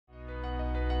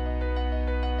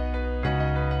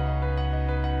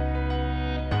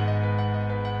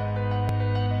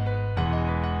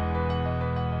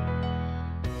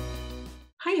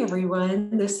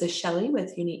everyone, this is Shelly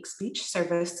with Unique Speech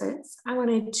Services. I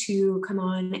wanted to come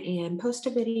on and post a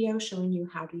video showing you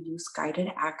how to use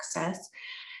guided access.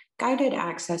 Guided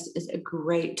access is a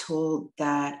great tool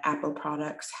that Apple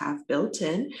products have built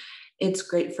in. It's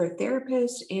great for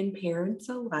therapists and parents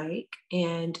alike,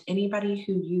 and anybody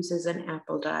who uses an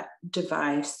Apple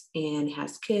device and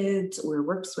has kids or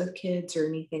works with kids or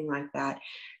anything like that.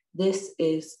 This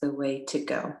is the way to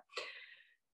go.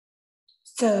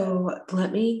 So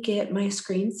let me get my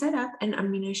screen set up and I'm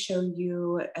going to show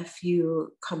you a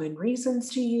few common reasons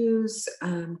to use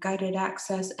guided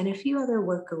access and a few other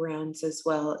workarounds as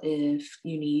well if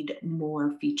you need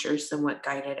more features than what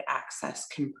guided access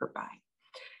can provide.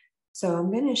 So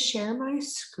I'm going to share my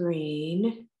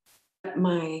screen.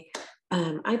 My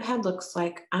iPad looks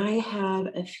like I have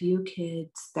a few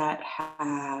kids that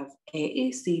have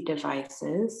AAC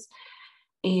devices,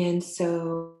 and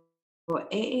so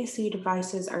AAC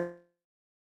devices are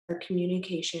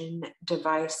communication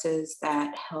devices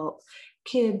that help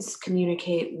kids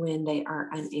communicate when they are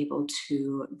unable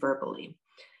to verbally.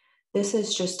 This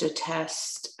is just a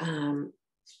test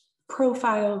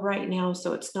profile right now,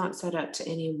 so it's not set up to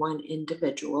any one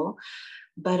individual.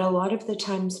 But a lot of the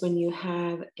times when you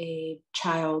have a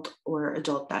child or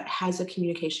adult that has a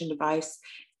communication device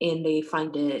and they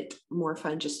find it more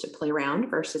fun just to play around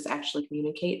versus actually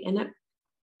communicate in it,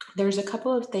 there's a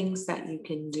couple of things that you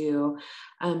can do.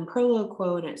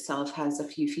 Proloquo in itself has a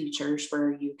few features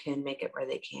where you can make it where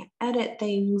they can't edit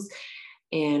things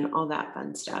and all that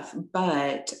fun stuff.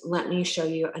 But let me show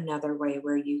you another way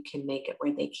where you can make it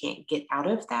where they can't get out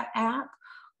of that app,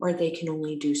 or they can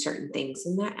only do certain things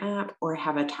in that app or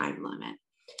have a time limit.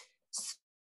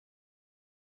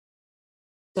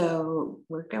 So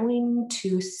we're going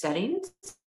to settings.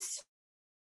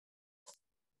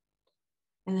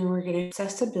 And then we're going to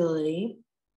accessibility.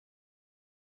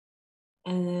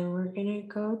 And then we're going to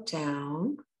go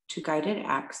down to guided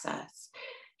access.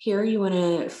 Here you want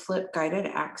to flip guided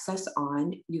access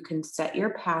on. You can set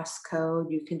your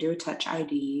passcode. You can do a touch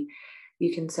ID.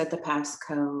 You can set the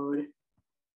passcode.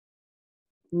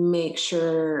 Make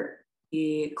sure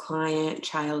the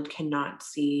child cannot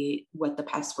see what the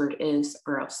password is,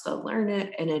 or else they'll learn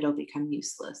it and it'll become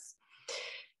useless.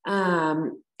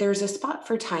 There's a spot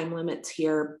for time limits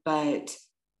here, but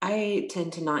I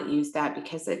tend to not use that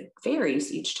because it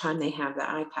varies each time they have the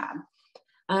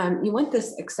iPad. You want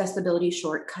this accessibility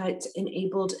shortcut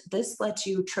enabled. This lets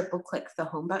you triple click the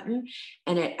home button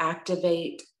and it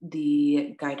activates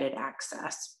the guided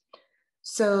access.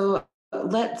 So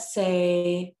let's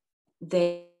say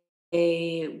they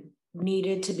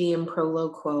needed to be in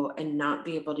Proloquo and not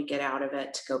be able to get out of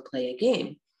it to go play a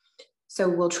game. So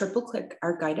we'll triple click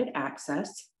our guided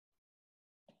access.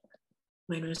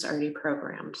 Mine was already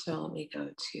programmed, so let me go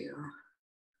to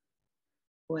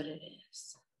what it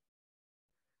is.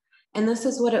 And this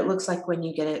is what it looks like when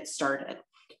you get it started.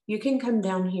 You can come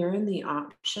down here in the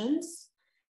options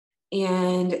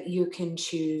and you can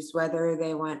choose whether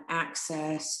they want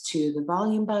access to the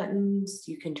volume buttons.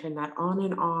 You can turn that on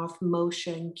and off,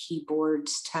 motion,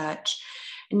 keyboards, touch.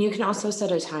 And you can also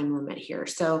set a time limit here.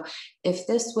 So if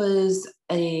this was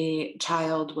a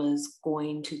child was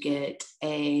going to get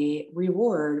a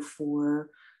reward for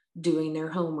doing their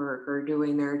homework or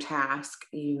doing their task,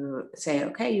 you say,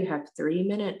 okay, you have 3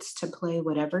 minutes to play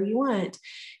whatever you want.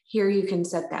 Here you can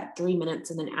set that 3 minutes,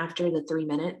 and then after the 3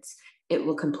 minutes, it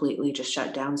will completely just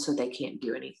shut down so they can't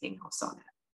do anything else on it.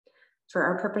 For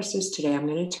our purposes today, I'm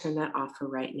going to turn that off for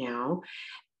right now.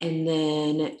 And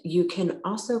then you can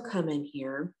also come in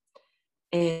here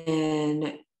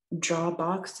and draw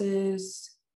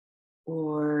boxes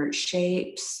or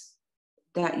shapes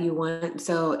that you want.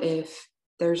 So if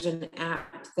there's an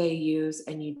app they use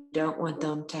and you don't want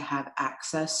them to have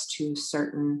access to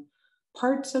certain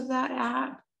parts of that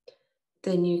app,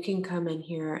 then you can come in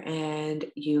here and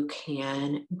you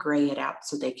can gray it out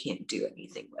so they can't do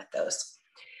anything with those.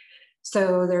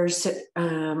 So there's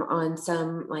on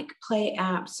some like play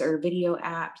apps or video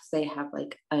apps, they have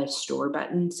like a store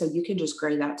button. So you can just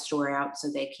gray that store out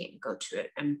so they can't go to it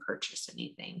and purchase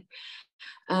anything.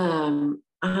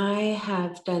 I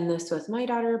have done this with my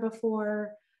daughter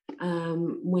before.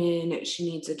 When she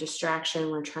needs a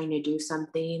distraction, we're trying to do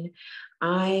something,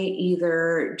 I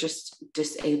either just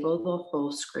disable the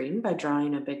whole screen by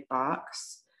drawing a big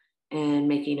box and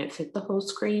making it fit the whole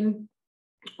screen,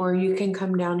 or you can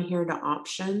come down here to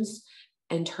options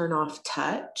and turn off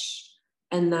touch,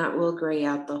 and that will gray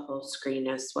out the whole screen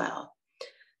as well.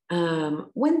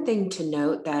 One thing to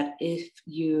note, that if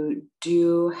you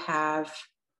do have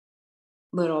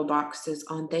little boxes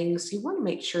on things, you want to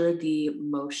make sure the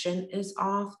motion is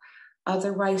off.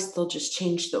 Otherwise, they'll just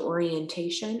change the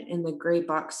orientation and the gray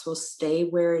box will stay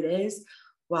where it is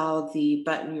while the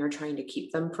button you're trying to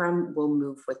keep them from will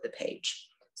move with the page.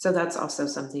 So that's also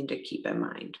something to keep in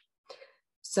mind.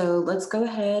 So let's go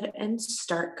ahead and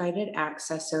start guided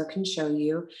access so it can show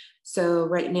you. So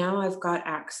right now I've got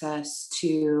access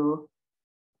to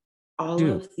all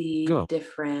of the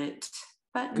different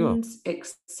buttons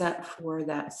except for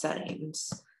that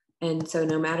settings. And so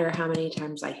no matter how many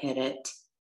times I hit it,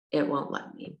 it won't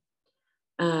let me.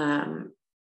 There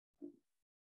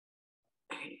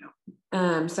you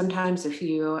go. Sometimes if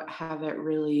you have it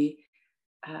really,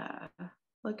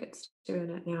 look, it's doing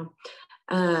it now.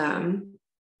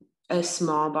 A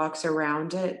small box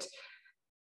around it,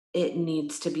 it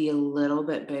needs to be a little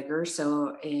bit bigger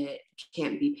so it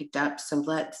can't be picked up. So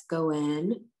let's go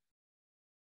in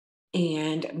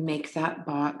and make that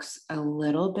box a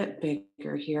little bit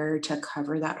bigger here to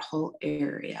cover that whole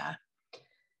area.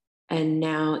 And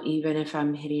now even if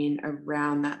I'm hitting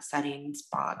around that settings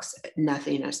box,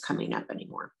 nothing is coming up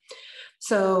anymore.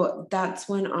 So that's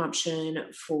one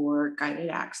option for guided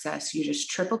access. You just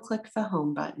triple click the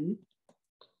home button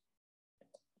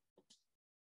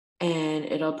and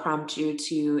it'll prompt you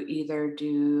to either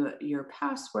do your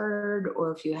password,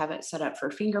 or if you have it set up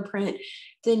for fingerprint,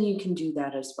 then you can do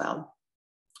that as well.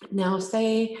 Now,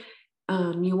 say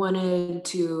you wanted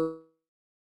to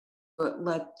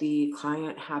let the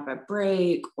client have a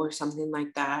break or something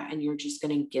like that, and you're just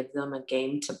going to give them a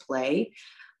game to play.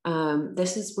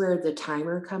 This is where the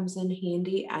timer comes in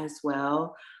handy as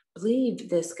well. I believe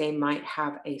this game might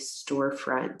have a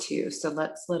storefront too. So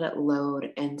let's let it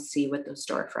load and see what the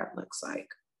storefront looks like.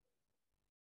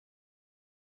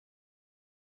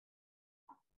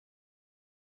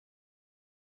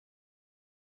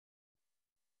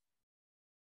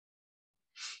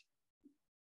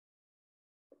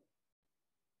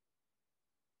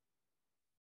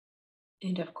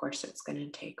 And of course, it's going to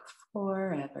take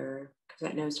forever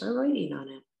because it knows we're waiting on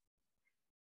it.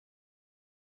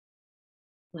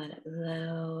 Let it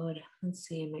load. Let's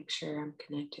see and make sure I'm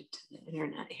connected to the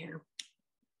internet here.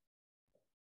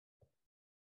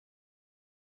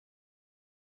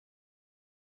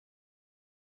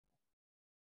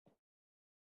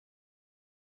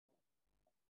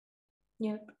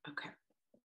 Yep, okay.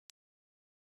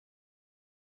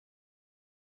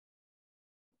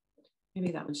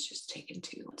 Maybe that one's just taken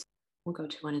too. We'll go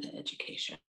to one of the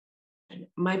education.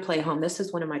 My Play Home, this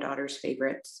is one of my daughter's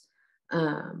favorites.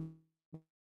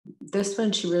 This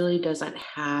one, she really doesn't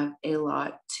have a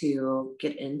lot to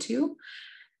get into.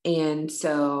 And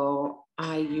so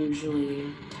I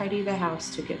usually tidy the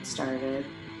house to get started.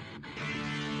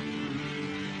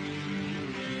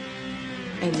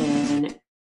 And then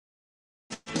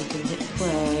you can hit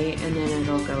play and then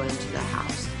it'll go into the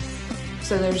house.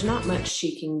 So there's not much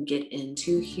she can get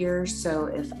into here. So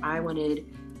if I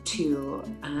wanted to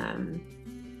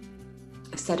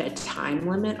set a time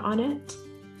limit on it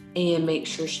and make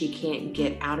sure she can't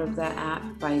get out of the app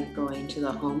by going to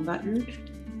the home button,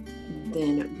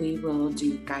 then we will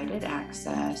do guided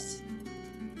access.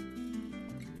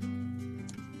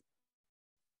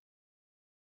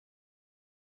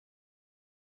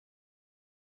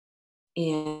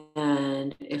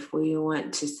 And if we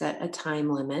want to set a time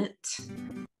limit,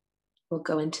 we'll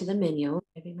go into the menu.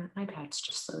 Maybe my iPad's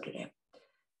just slow today.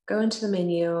 Go into the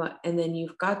menu, and then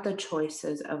you've got the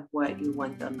choices of what you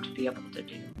want them to be able to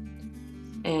do.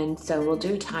 And so we'll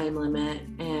do time limit,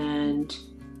 and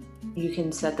you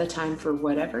can set the time for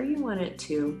whatever you want it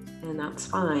to, and that's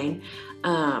fine.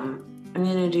 I'm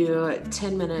gonna do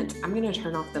 10 minutes. I'm gonna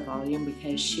turn off the volume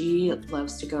because she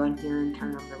loves to go in here and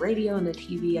turn on the radio and the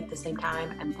TV at the same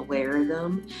time and blare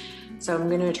them. So I'm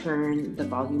gonna turn the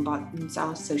volume buttons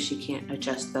off so she can't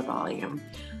adjust the volume.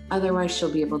 Otherwise, she'll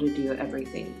be able to do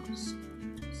everything else.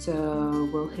 So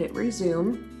we'll hit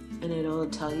resume and it'll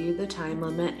tell you the time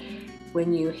limit.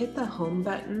 When you hit the home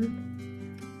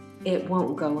button, it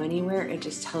won't go anywhere. It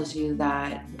just tells you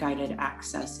that guided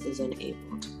access is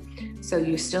enabled. So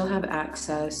you still have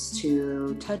access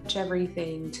to touch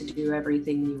everything, to do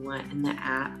everything you want in the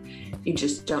app. You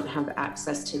just don't have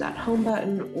access to that home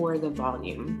button or the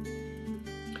volume.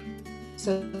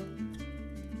 So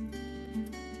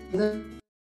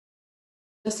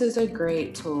this is a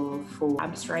great tool for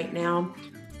labs right now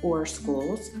or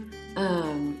schools.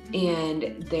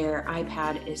 And their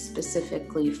iPad is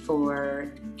specifically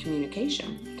for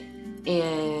communication.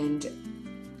 And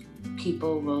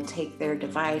people will take their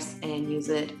device and use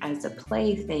it as a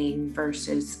plaything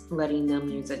versus letting them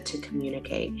use it to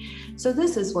communicate. So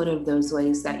this is one of those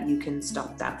ways that you can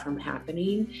stop that from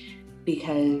happening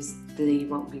because they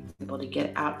won't be able to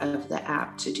get out of the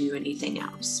app to do anything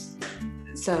else.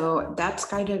 So that's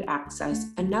guided access.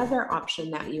 Another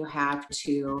option that you have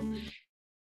to,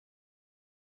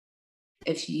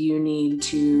 if you need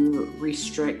to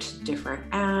restrict different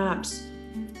apps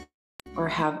or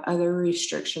have other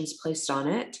restrictions placed on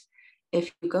it,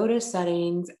 if you go to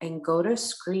settings and go to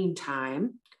screen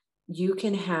time, you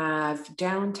can have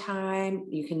downtime,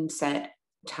 you can set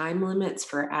time limits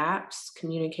for apps,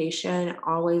 communication,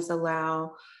 always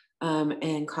allow,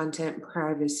 and content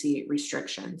privacy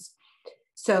restrictions.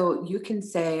 So you can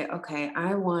say, okay,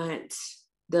 I want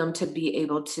them to be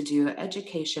able to do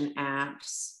education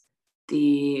apps.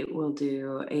 We'll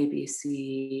do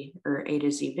ABC or A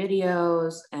to Z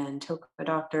videos and Toka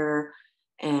Doctor,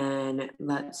 and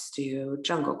let's do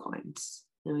Jungle Coins.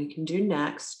 And we can do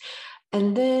next.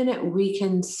 And then we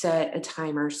can set a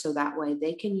timer so that way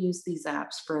they can use these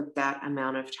apps for that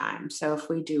amount of time. So if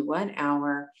we do 1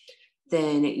 hour,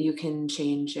 then you can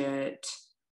change it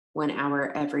 1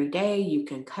 hour every day. You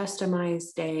can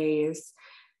customize days.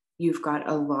 You've got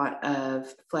a lot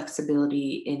of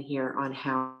flexibility in here on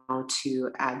how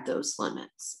to add those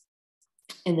limits.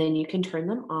 And then you can turn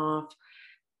them off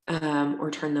or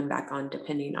turn them back on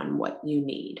depending on what you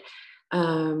need.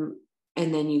 And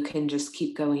then you can just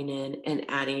keep going in and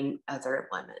adding other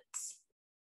limits.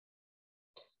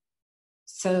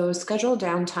 So schedule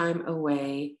downtime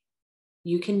away.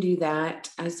 You can do that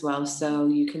as well. So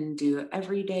you can do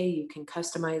every day, you can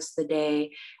customize the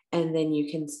day, and then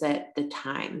you can set the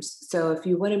times. So if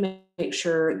you want to make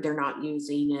sure they're not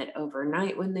using it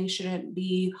overnight when they shouldn't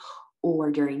be,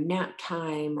 or during nap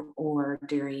time, or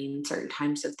during certain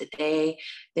times of the day,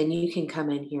 then you can come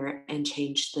in here and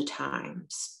change the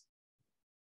times.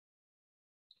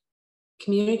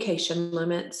 Communication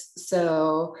limits.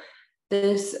 So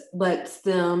this lets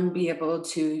them be able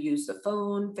to use the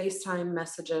phone, FaceTime,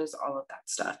 messages, all of that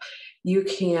stuff. You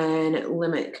can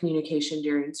limit communication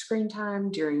during screen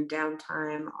time, during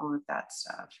downtime, all of that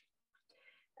stuff.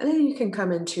 And then you can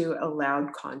come into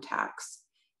allowed contacts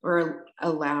or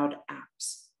allowed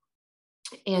apps.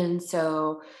 And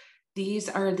so these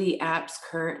are the apps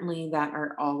currently that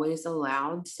are always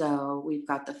allowed. So we've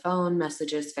got the phone,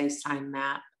 messages, FaceTime,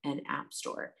 map, and App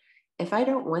Store. If I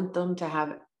don't want them to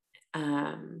have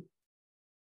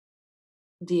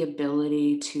the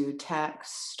ability to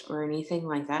text or anything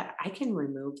like that, I can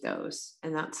remove those,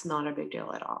 and that's not a big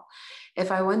deal at all.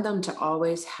 If I want them to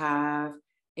always have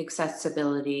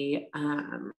accessibility,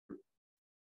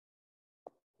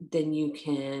 then you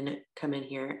can come in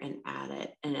here and add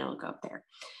it and it'll go up there.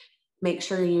 Make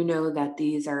sure you know that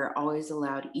these are always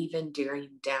allowed even during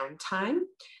downtime.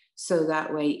 So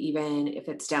that way, even if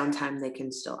it's downtime, they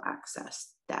can still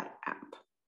access that app.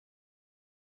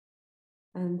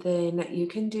 And then you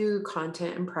can do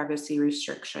content and privacy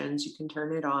restrictions. You can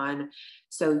turn it on.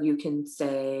 So you can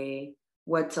say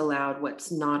what's allowed,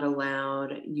 what's not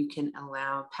allowed. You can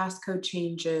allow passcode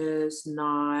changes,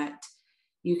 not.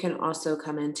 You can also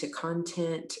come into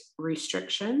content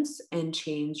restrictions and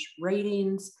change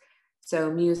ratings.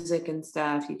 So music and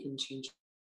stuff, you can change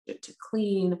it to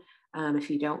clean. If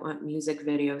you don't want music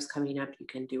videos coming up, you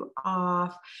can do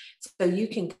off. So you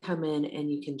can come in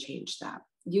and you can change that.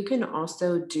 You can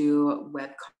also do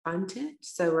web content.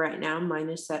 So right now mine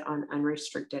is set on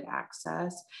unrestricted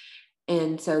access.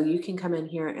 And so you can come in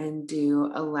here and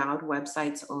do allowed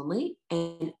websites only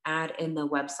and add in the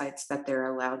websites that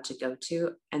they're allowed to go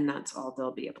to. And that's all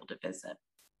they'll be able to visit.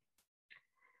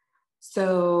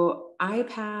 So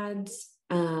iPads,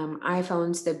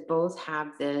 iPhones, they both have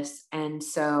this. And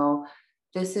so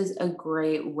this is a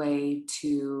great way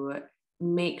to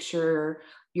make sure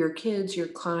your kids, your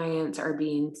clients are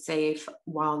being safe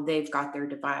while they've got their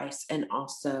device, and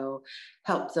also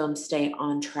help them stay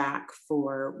on track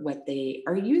for what they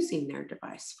are using their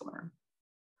device for.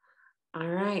 All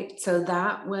right, so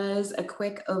that was a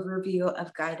quick overview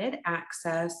of guided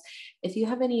access. If you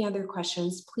have any other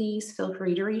questions, please feel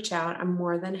free to reach out. I'm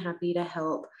more than happy to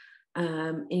help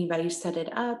anybody set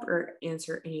it up or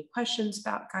answer any questions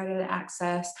about guided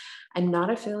access. I'm not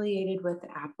affiliated with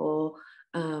Apple.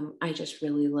 I just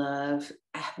really love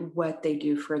what they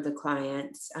do for the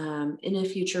clients. In a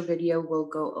future video, we'll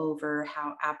go over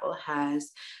how Apple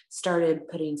has started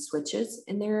putting switches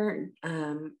in their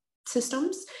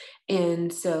systems.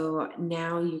 And so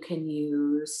now you can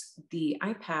use the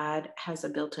iPad has a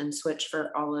built-in switch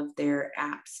for all of their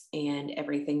apps and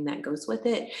everything that goes with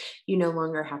it. You no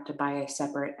longer have to buy a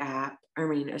separate app,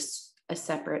 a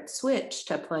separate switch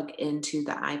to plug into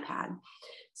the iPad.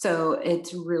 So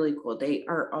it's really cool. They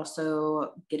are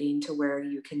also getting to where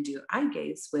you can do eye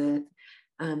gaze with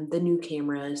the new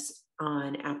cameras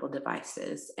on Apple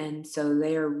devices. And so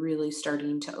they are really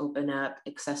starting to open up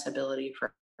accessibility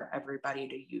for everybody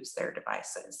to use their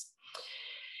devices.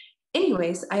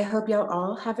 Anyways, I hope y'all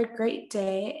all have a great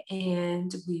day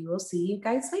and we will see you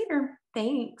guys later.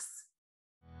 Thanks.